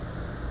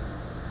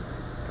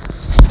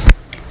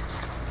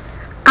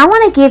I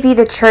want to give you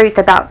the truth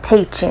about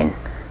teaching.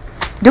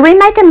 Do we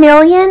make $1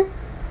 million?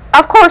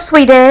 Of course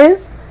we do,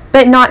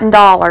 but not in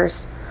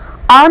dollars.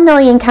 Our $1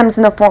 million comes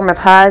in the form of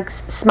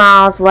hugs,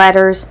 smiles,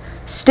 letters,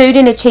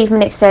 student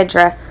achievement,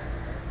 etc.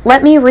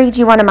 Let me read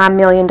you one of my $1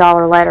 million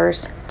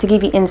letters to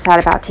give you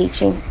insight about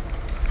teaching.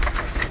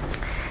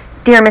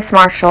 Dear Miss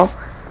Marshall,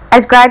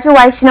 as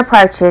graduation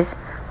approaches,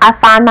 I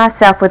find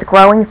myself with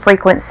growing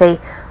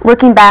frequency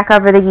looking back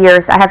over the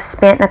years I have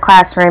spent in the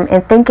classroom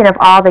and thinking of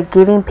all the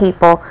giving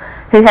people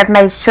who have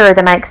made sure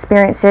that my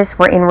experiences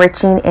were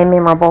enriching and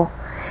memorable.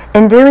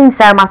 In doing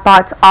so, my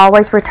thoughts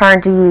always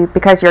return to you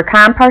because your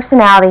kind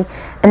personality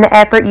and the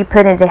effort you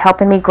put into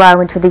helping me grow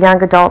into the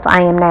young adult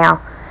I am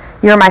now.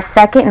 You are my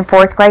 2nd and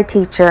 4th grade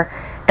teacher,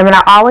 and what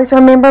I always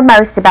remember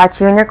most about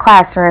you in your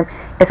classroom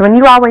is when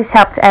you always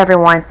helped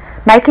everyone,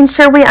 making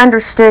sure we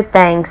understood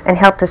things and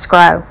helped us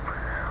grow.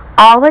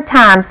 All the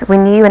times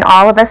when you and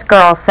all of us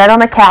girls sat on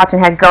the couch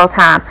and had girl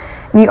time,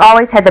 and you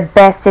always had the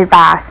best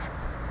advice.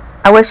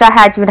 I wish I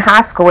had you in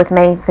high school with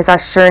me because I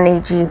sure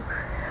need you.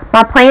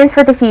 My plans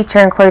for the future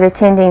include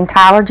attending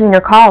Tyler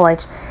Junior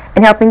College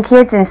and helping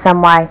kids in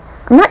some way.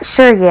 I'm not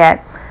sure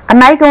yet. I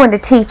may go into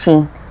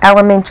teaching,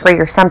 elementary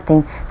or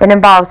something that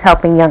involves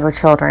helping younger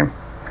children.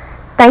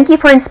 Thank you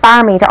for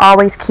inspiring me to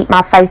always keep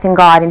my faith in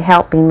God and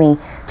helping me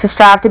to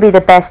strive to be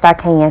the best I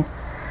can.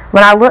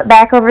 When I look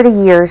back over the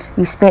years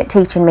you spent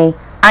teaching me,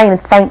 I am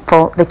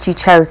thankful that you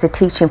chose the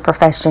teaching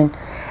profession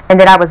and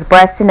that I was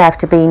blessed enough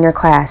to be in your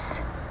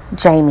class.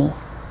 Jamie.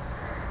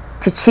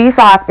 To choose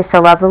life is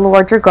to love the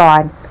Lord your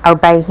God,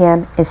 obey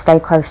Him, and stay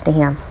close to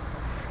Him.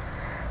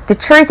 The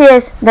truth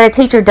is that a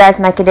teacher does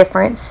make a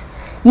difference.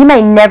 You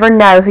may never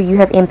know who you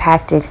have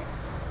impacted.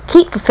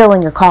 Keep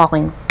fulfilling your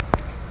calling.